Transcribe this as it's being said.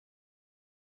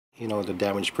You know, the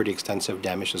damage is pretty extensive.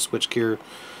 Damage to switchgear,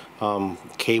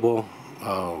 cable,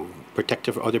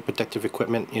 other protective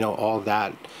equipment. You know, all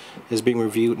that is being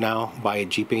reviewed now by a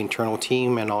GPA internal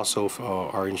team and also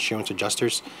our insurance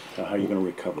adjusters. How are you going to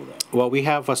recover that? Well, we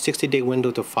have a 60-day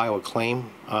window to file a claim.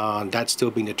 That's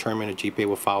still being determined if GPA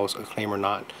will file a claim or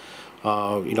not.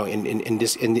 You know, in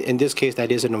this case,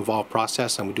 that is an involved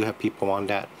process, and we do have people on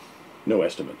that. No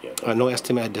estimate yet. No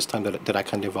estimate at this time that I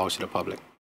can divulge to the public.